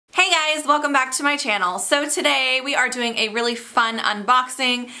guys, welcome back to my channel. So today we are doing a really fun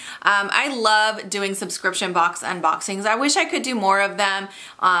unboxing. I love doing subscription box unboxings. I wish I could do more of them.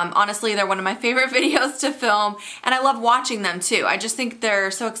 Honestly, they're one of my favorite videos to film, and I love watching them too. I just think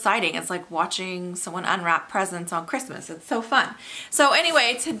they're so exciting. It's like watching someone unwrap presents on Christmas. It's so fun. So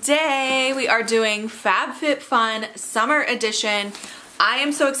anyway, today we are doing FabFitFun Summer Edition. I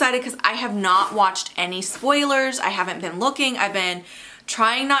am so excited because I have not watched any spoilers. I haven't been looking. I've been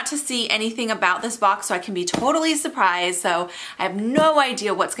trying not to see anything about this box so I can be totally surprised. So I have no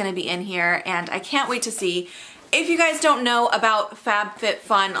idea what's going to be in here, and I can't wait to see. If you guys don't know about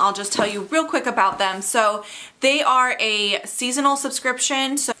FabFitFun, I'll just tell you real quick about them. So they are a seasonal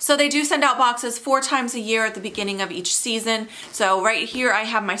subscription. So they do send out boxes 4 times a year at the beginning of each season. So right here I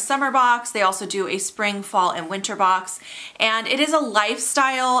have my summer box. They also do a spring, fall, and winter box. And it is a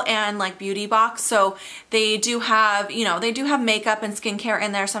lifestyle and like beauty box. So they do have, you know, they do have makeup and skincare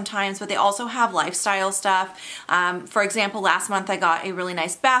in there sometimes, but they also have lifestyle stuff. For example, last month I got a really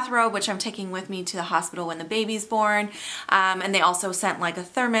nice bathrobe, which I'm taking with me to the hospital when the baby's born. And they also sent like a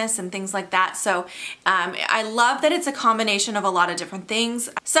thermos and things like that. So I love that it's a combination of a lot of different things.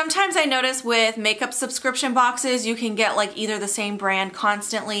 Sometimes I notice with makeup subscription boxes, you can get like either the same brand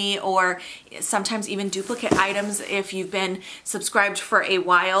constantly or sometimes even duplicate items if you've been subscribed for a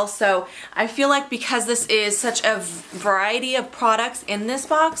while. So I feel like because this is such a variety of products in this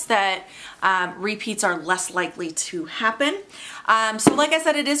box that repeats are less likely to happen. So like I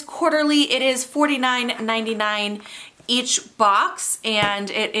said, it is quarterly. It is $49.99 each box, and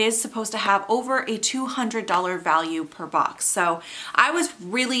it is supposed to have over a $200 value per box. So I was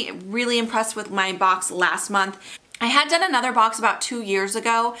really impressed with my box last month. I had done another box about 2 years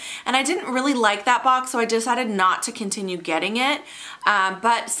ago, and I didn't really like that box, so I decided not to continue getting it.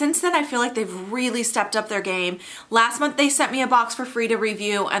 But since then, I feel like they've really stepped up their game. Last month, they sent me a box for free to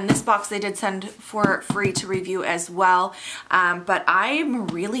review, and this box they did send for free to review as well. But I'm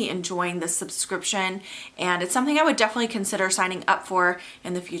really enjoying this subscription, and it's something I would definitely consider signing up for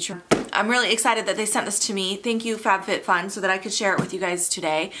in the future. I'm really excited that they sent this to me. Thank you, FabFitFun, so that I could share it with you guys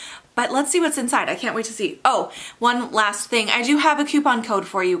today. But let's see what's inside. I can't wait to see. Oh, one last thing. I do have a coupon code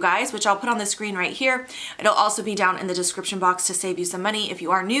for you guys, which I'll put on the screen right here. It'll also be down in the description box to save you some money. If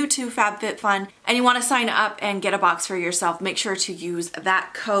you are new to FabFitFun and you want to sign up and get a box for yourself, make sure to use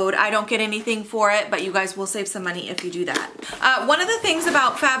that code. I don't get anything for it, but you guys will save some money if you do that. One of the things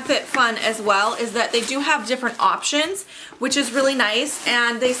about FabFitFun as well is that they do have different options, which is really nice.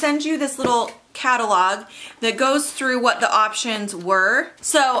 And they send you this little catalog that goes through what the options were.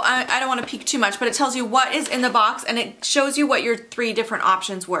 So I don't want to peek too much, but it tells you what is in the box, and it shows you what your 3 different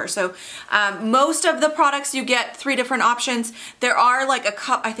options were. So most of the products you get 3 different options. There are like a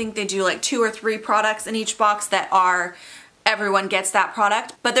couple, I think they do like 2 or 3 products in each box that are everyone gets that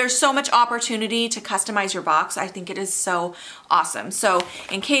product, but there's so much opportunity to customize your box. I think it is so awesome. So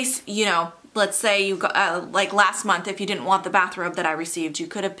in case, you know, let's say you got, like last month, if you didn't want the bathrobe that I received, you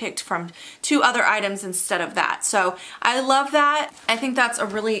could have picked from 2 other items instead of that. So I love that. I think that's a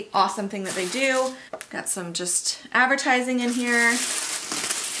really awesome thing that they do. Got some just advertising in here.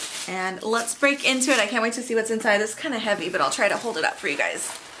 And let's break into it. I can't wait to see what's inside. This is kind of heavy, but I'll try to hold it up for you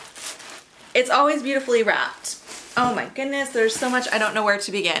guys. It's always beautifully wrapped. Oh my goodness, there's so much. I don't know where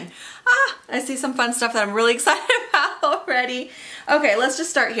to begin. I see some fun stuff that I'm really excited about already. Okay, let's just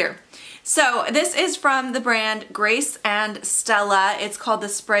start here. So this is from the brand Grace and Stella. It's called the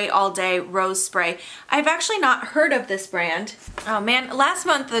Spray All Day Rose Spray. I've actually not heard of this brand. Oh man, last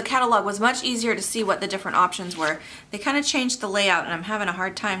month the catalog was much easier to see what the different options were. They kind of changed the layout, and I'm having a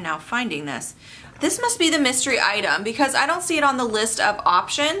hard time now finding this. This must be the mystery item because I don't see it on the list of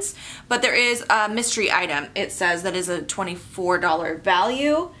options, but there is a mystery item. It says that is a $24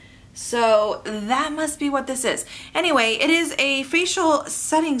 value. So that must be what this is. Anyway, it is a facial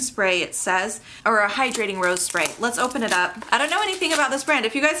setting spray, it says, or a hydrating rose spray. Let's open it up. I don't know anything about this brand.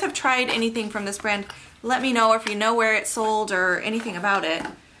 If you guys have tried anything from this brand, let me know if you know where it's sold or anything about it.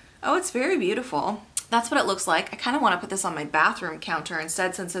 Oh, it's very beautiful. That's what it looks like. I kind of want to put this on my bathroom counter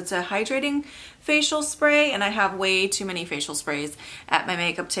instead, since it's a hydrating facial spray, and I have way too many facial sprays at my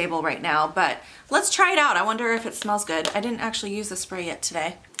makeup table right now. But let's try it out. I wonder if it smells good. I didn't actually use the spray yet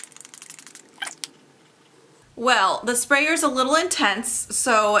today. Well, the sprayer's a little intense,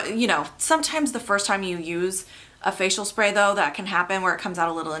 so, you know, sometimes the first time you use a facial spray, though, that can happen where it comes out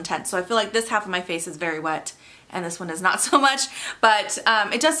a little intense. So I feel like this half of my face is very wet, and this one is not so much, but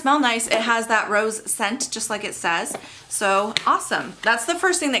it does smell nice. It has that rose scent, just like it says, so awesome. That's the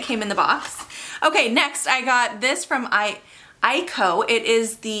first thing that came in the box. Okay, next I got this from Ico. It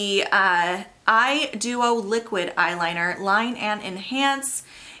is the Eye Duo Liquid Eyeliner, Line and Enhance.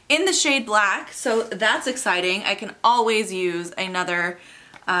 in the shade black, so that's exciting. I can always use another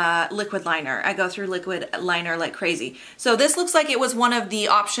liquid liner. I go through liquid liner like crazy. So this looks like it was one of the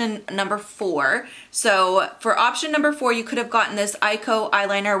option number 4. So for option number 4, you could have gotten this Ico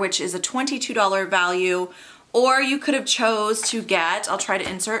eyeliner, which is a $22 value, or you could have chose to get, I'll try to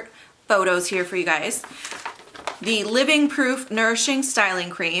insert photos here for you guys, the Living Proof Nourishing Styling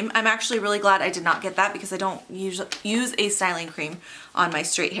Cream. I'm actually really glad I did not get that because I don't use a styling cream on my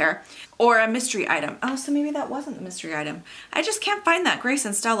straight hair. Or a mystery item. Oh, so maybe that wasn't the mystery item. I just can't find that Grace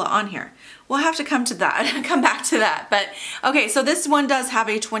and Stella on here. We'll have to come back to that. But okay, so this one does have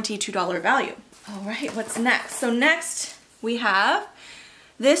a $22 value. All right, what's next? So next we have,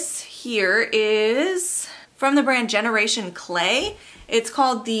 this here is from the brand Generation Clay. It's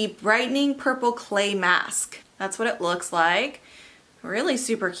called the Brightening Purple Clay Mask. That's what it looks like. Really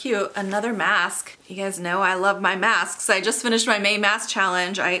super cute. Another mask. You guys know I love my masks. I just finished my May mask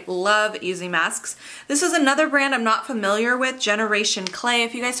challenge. I love using masks. This is another brand I'm not familiar with, Generation Clay.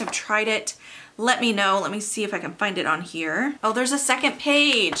 If you guys have tried it, let me know. Let me see if I can find it on here. Oh, there's a second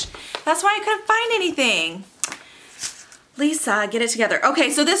page. That's why I couldn't find anything. Lisa, get it together. Okay,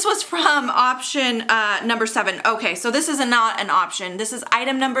 so this was from option number 7. Okay, so this is not an option. This is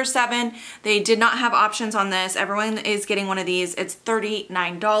item number 7. They did not have options on this. Everyone is getting one of these. It's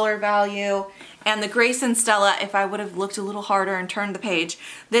 $39 value. And the Grace and Stella, if I would have looked a little harder and turned the page,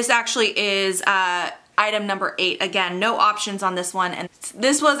 this actually is item number 8. Again, no options on this one. And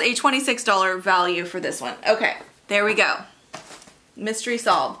this was a $26 value for this one. Okay, there we go. Mystery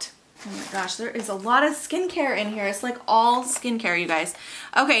solved. Oh my gosh, there is a lot of skincare in here. It's like all skincare, you guys.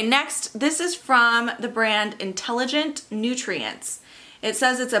 Okay, next, this is from the brand Intelligent Nutrients. It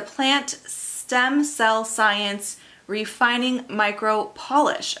says it's a plant stem cell science refining micro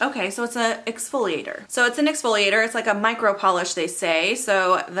polish. Okay, so it's an exfoliator. So it's an exfoliator. It's like a micro polish, they say.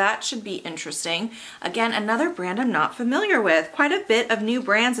 So that should be interesting. Again, another brand I'm not familiar with. Quite a bit of new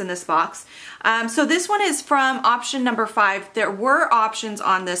brands in this box. So this one is from option number 5. There were options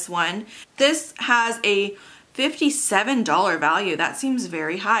on this one. This has a $57 value. That seems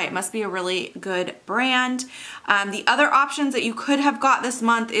very high. It must be a really good brand. The other options that you could have got this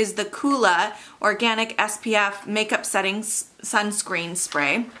month is the Kula Organic SPF Makeup Setting Sunscreen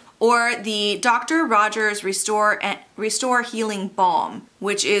Spray, or the Dr. Rogers Restore Healing Balm,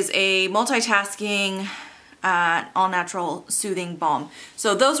 which is a multitasking all-natural soothing balm.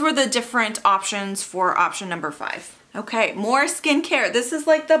 So those were the different options for option number 5. Okay, more skincare. This is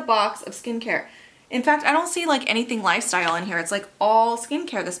like the box of skincare. In fact, I don't see like anything lifestyle in here. It's like all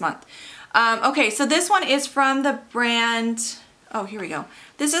skincare this month. Okay, so this one is from the brand, oh, here we go.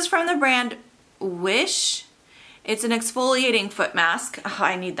 This is from the brand Wish. It's an exfoliating foot mask. Oh,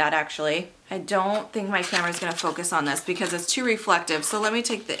 I need that actually. I don't think my camera is gonna focus on this because it's too reflective. So let me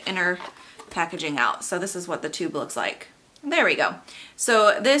take the inner packaging out. So this is what the tube looks like. There we go.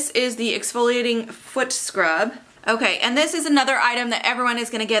 So this is the exfoliating foot scrub. Okay, and this is another item that everyone is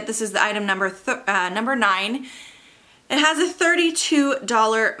going to get. This is the item number 9. It has a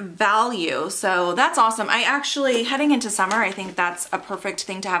 $32 value, so that's awesome. I actually, heading into summer, I think that's a perfect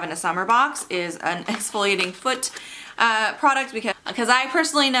thing to have in a summer box, is an exfoliating foot product, because I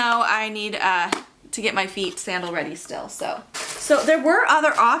personally know I need to get my feet sandal ready still. So there were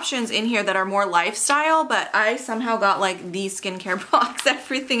other options in here that are more lifestyle, but I somehow got like the skincare box.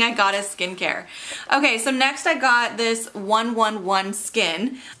 Everything I got is skincare. Okay, so next I got this 111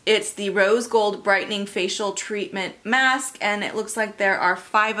 Skin. It's the Rose Gold Brightening Facial Treatment Mask, and it looks like there are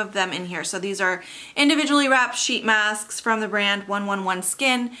 5 of them in here. So these are individually wrapped sheet masks from the brand 111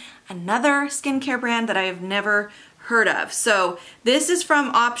 Skin, another skincare brand that I have never heard of. So this is from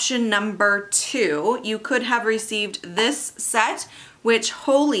option number 2. You could have received this set, which,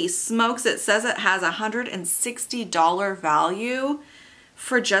 holy smokes, it says it has a $160 value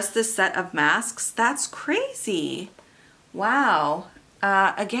for just this set of masks. That's crazy. Wow.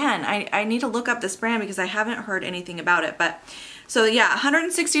 Again, I need to look up this brand because I haven't heard anything about it. But so yeah,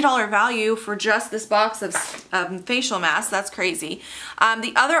 $160 value for just this box of facial masks. That's crazy.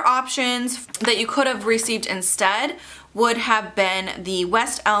 The other options that you could have received instead would have been the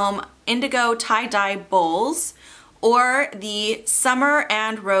West Elm Indigo Tie-Dye Bowls, or the Summer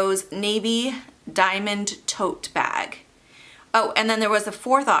and Rose Navy Diamond Tote Bag. Oh, and then there was a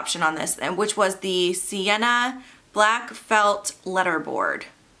 4th option on this, which was the Sienna Black Felt Letterboard.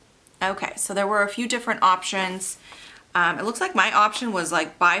 Okay, so there were a few different options. It looks like my option was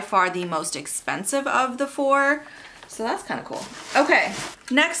like by far the most expensive of the 4. So that's kind of cool. Okay,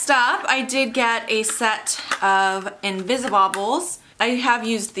 next up I did get a set of Invisibobbles. I have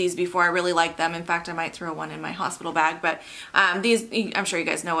used these before. I really like them. In fact, I might throw one in my hospital bag, but these, I'm sure you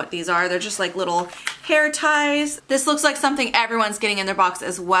guys know what these are. They're just like little hair ties. This looks like something everyone's getting in their box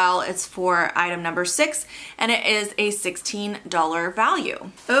as well. It's for item number 6, and it is a $16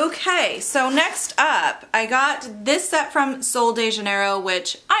 value. Okay, so next up, I got this set from Sol de Janeiro,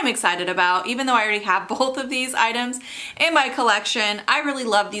 which I'm excited about, even though I already have both of these items in my collection. I really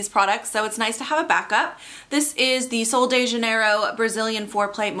love these products, so it's nice to have a backup. This is the Sol de Janeiro Brazilian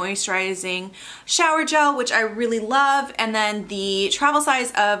 4-plate moisturizing shower gel, which I really love, and then the travel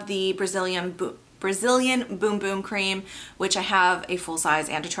size of the Brazilian Boom Boom cream, which I have a full size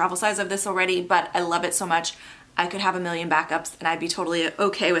and a travel size of this already, but I love it so much I could have a million backups and I'd be totally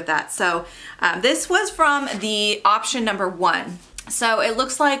okay with that. So this was from the option number 1. So it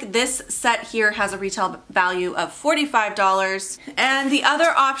looks like this set here has a retail value of $45. And the other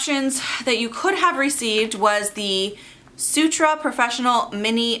options that you could have received was the Sutra Professional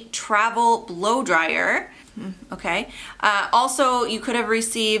Mini Travel Blow Dryer. Okay. Also, you could have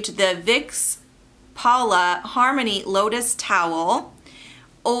received the Vicks Paula Harmony Lotus Towel.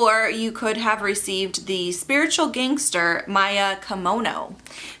 Or you could have received the Spiritual Gangster Maya Kimono.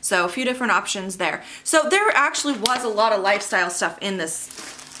 So a few different options there. So there actually was a lot of lifestyle stuff in this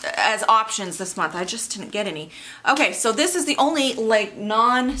as options this month. I just didn't get any. Okay, so this is the only like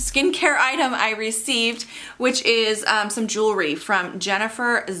non-skincare item I received, which is some jewelry from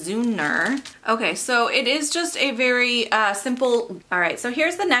Jennifer Zeuner. Okay, so it is just a very simple, all right, so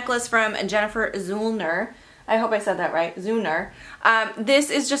here's the necklace from Jennifer Zeuner. I hope I said that right, Zeuner. This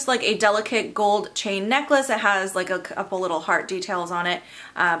is just like a delicate gold chain necklace. It has like a couple little heart details on it,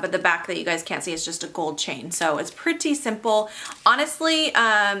 but the back that you guys can't see is just a gold chain. So it's pretty simple. Honestly,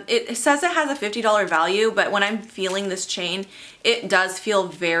 it says it has a $50 value, but when I'm feeling this chain, it does feel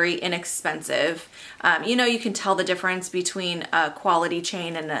very inexpensive. You know, you can tell the difference between a quality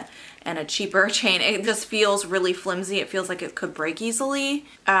chain and a cheaper chain. It just feels really flimsy. It feels like it could break easily.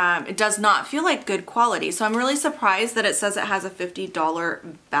 It does not feel like good quality. So I'm really surprised that it says it has a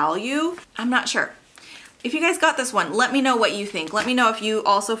 $50 value. I'm not sure. If you guys got this one, let me know what you think. Let me know if you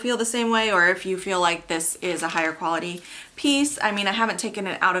also feel the same way or if you feel like this is a higher quality piece. I mean, I haven't taken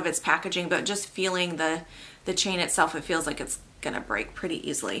it out of its packaging, but just feeling the chain itself, it feels like it's gonna break pretty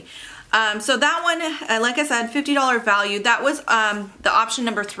easily. So that one, like I said, $50 value. That was the option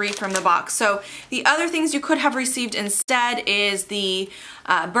number 3 from the box. So the other things you could have received instead is the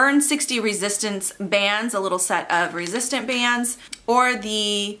Burn 60 resistance bands, a little set of resistant bands, or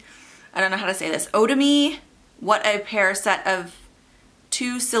the, I don't know how to say this, Otomi What a Pair set of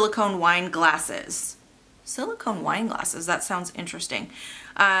 2 silicone wine glasses. Silicone wine glasses, that sounds interesting.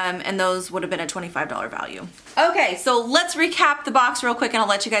 And those would have been a $25 value. Okay, so let's recap the box real quick and I'll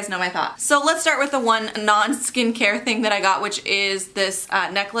let you guys know my thoughts. So let's start with the one non-skincare thing that I got, which is this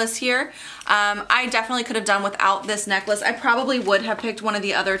necklace here. I definitely could have done without this necklace. I probably would have picked one of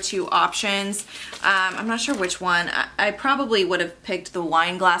the other 2 options. I'm not sure which one. I probably would have picked the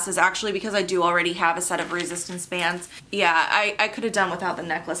wine glasses actually, because I do already have a set of resistance bands. Yeah, I could have done without the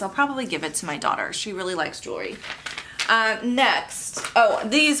necklace. I'll probably give it to my daughter. She really likes jewelry. Next, oh,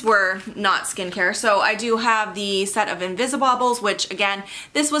 these were not skincare. So I do have the set of Invisibobbles, which again,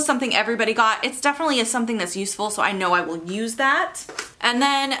 this was something everybody got. It's definitely something that's useful, so I know I will use that. And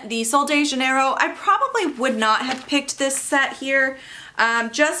then the Sol de Janeiro, I probably would not have picked this set here.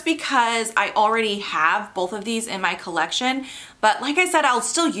 Just because I already have both of these in my collection. But like I said, I'll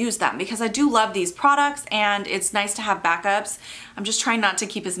still use them because I do love these products and it's nice to have backups. I'm just trying not to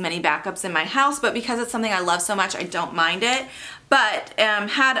keep as many backups in my house, but because it's something I love so much, I don't mind it. But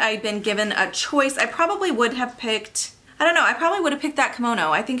had I been given a choice, I probably would have picked, I don't know, I probably would have picked that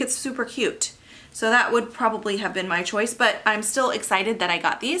kimono. I think it's super cute. So that would probably have been my choice, but I'm still excited that I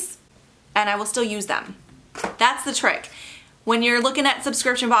got these and I will still use them. That's the trick. When you're looking at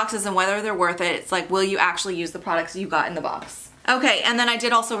subscription boxes and whether they're worth it, it's like, will you actually use the products you got in the box? Okay, and then I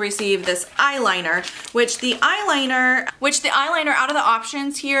did also receive this eyeliner, which the eyeliner out of the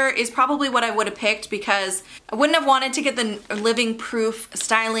options here is probably what I would have picked because I wouldn't have wanted to get the Living Proof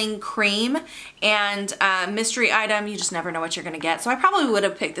Styling Cream and mystery item. You just never know what you're gonna get. So I probably would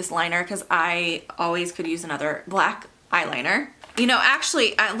have picked this liner because I always could use another black eyeliner. You know,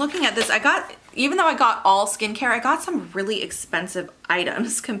 actually, looking at this, even though I got all skincare, I got some really expensive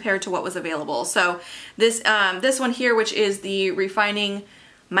items compared to what was available. So this one here, which is the Refining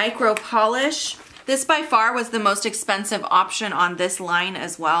Micro Polish, this by far was the most expensive option on this line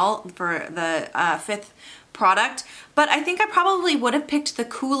as well for the 5th product. But I think I probably would have picked the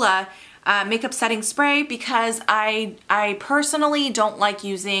Kula makeup setting spray because I personally don't like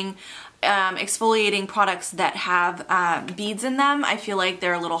using exfoliating products that have beads in them. I feel like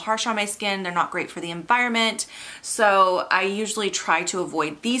they're a little harsh on my skin. They're not great for the environment. So I usually try to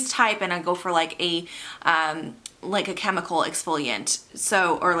avoid these type, and I go for like a chemical exfoliant,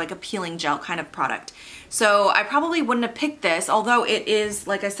 so, or like a peeling gel kind of product. So I probably wouldn't have picked this, although it is,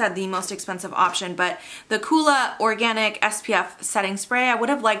 like I said, the most expensive option. But the Kula Organic SPF Setting Spray, I would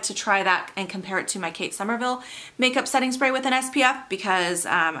have liked to try that and compare it to my Kate Somerville makeup setting spray with an SPF, because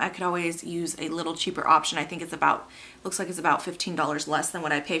I could always use a little cheaper option. I think it's about, looks like it's about $15 less than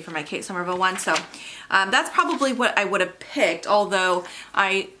what I pay for my Kate Somerville one. So that's probably what I would have picked, although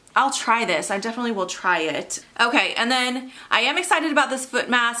I'll try this. I definitely will try it. Okay, and then I am excited about this foot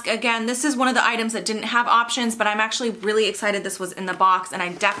mask. Again, this is one of the items that didn't have options, but I'm actually really excited this was in the box, and I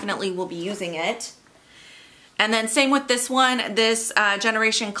definitely will be using it. And then same with this one. This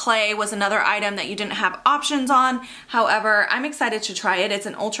Generation Clay was another item that you didn't have options on. However, I'm excited to try it. It's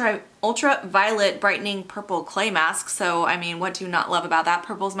an ultraviolet brightening purple clay mask. So, I mean, what do you not love about that?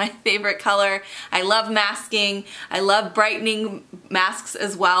 Purple is my favorite color. I love masking. I love brightening masks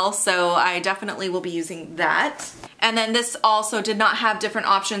as well. So I definitely will be using that. And then this also did not have different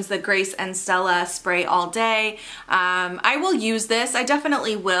options, the Grace and Stella Spray All Day. I will use this. I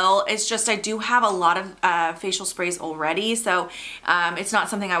definitely will. It's just I do have a lot of facial sprays already, so it's not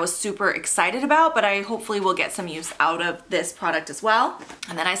something I was super excited about, but I hopefully will get some use out of this product as well.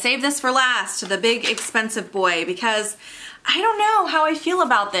 And then I saved this for last, the big expensive boy, because I don't know how I feel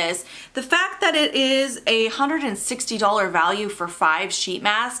about this. The fact that it is a $160 value for 5 sheet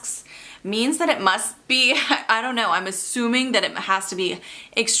masks means that it must be, I don't know, I'm assuming that it has to be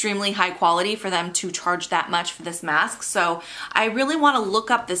extremely high quality for them to charge that much for this mask. So I really want to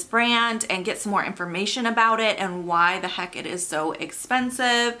look up this brand and get some more information about it and why the heck it is so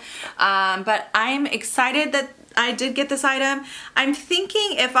expensive. But I'm excited that I did get this item. I'm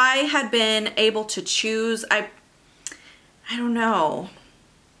thinking if I had been able to choose, I don't know.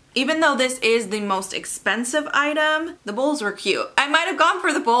 Even though this is the most expensive item, the bowls were cute. I might have gone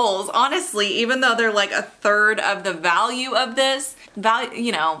for the bowls, honestly, even though they're like a third of the value of this.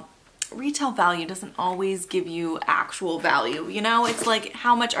 You know, retail value doesn't always give you actual value, you know? It's like,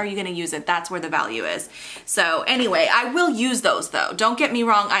 how much are you gonna use it? That's where the value is. So anyway, I will use those though. Don't get me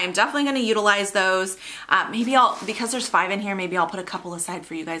wrong, I am definitely gonna utilize those. Maybe because there's 5 in here, maybe I'll put a couple aside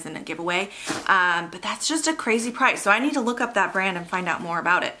for you guys in a giveaway. But that's just a crazy price. So I need to look up that brand and find out more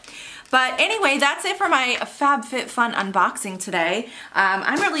about it. But anyway, that's it for my FabFitFun unboxing today.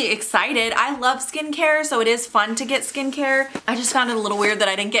 I'm really excited. I love skincare, so it is fun to get skincare. I just found it a little weird that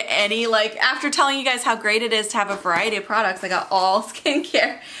I didn't get any, like, after telling you guys how great it is to have a variety of products, I got all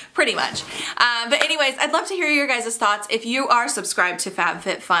skincare, pretty much. But anyways, I'd love to hear your guys' thoughts. If you are subscribed to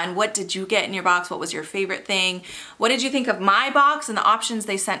FabFitFun, what did you get in your box? What was your favorite thing? What did you think of my box and the options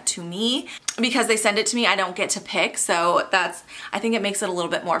they sent to me? Because they send it to me, I don't get to pick, so I think it makes it a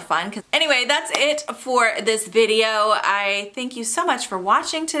little bit more fun. Anyway, that's it for this video. I thank you so much for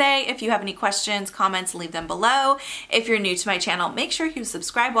watching today. If you have any questions, comments, leave them below. If you're new to my channel, make sure you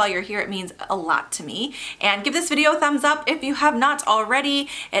subscribe while you're here. It means a lot to me. And give this video a thumbs up if you have not already.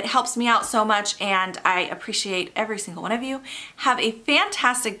 It helps me out so much, and I appreciate every single one of you. Have a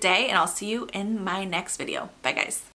fantastic day, and I'll see you in my next video. Bye, guys.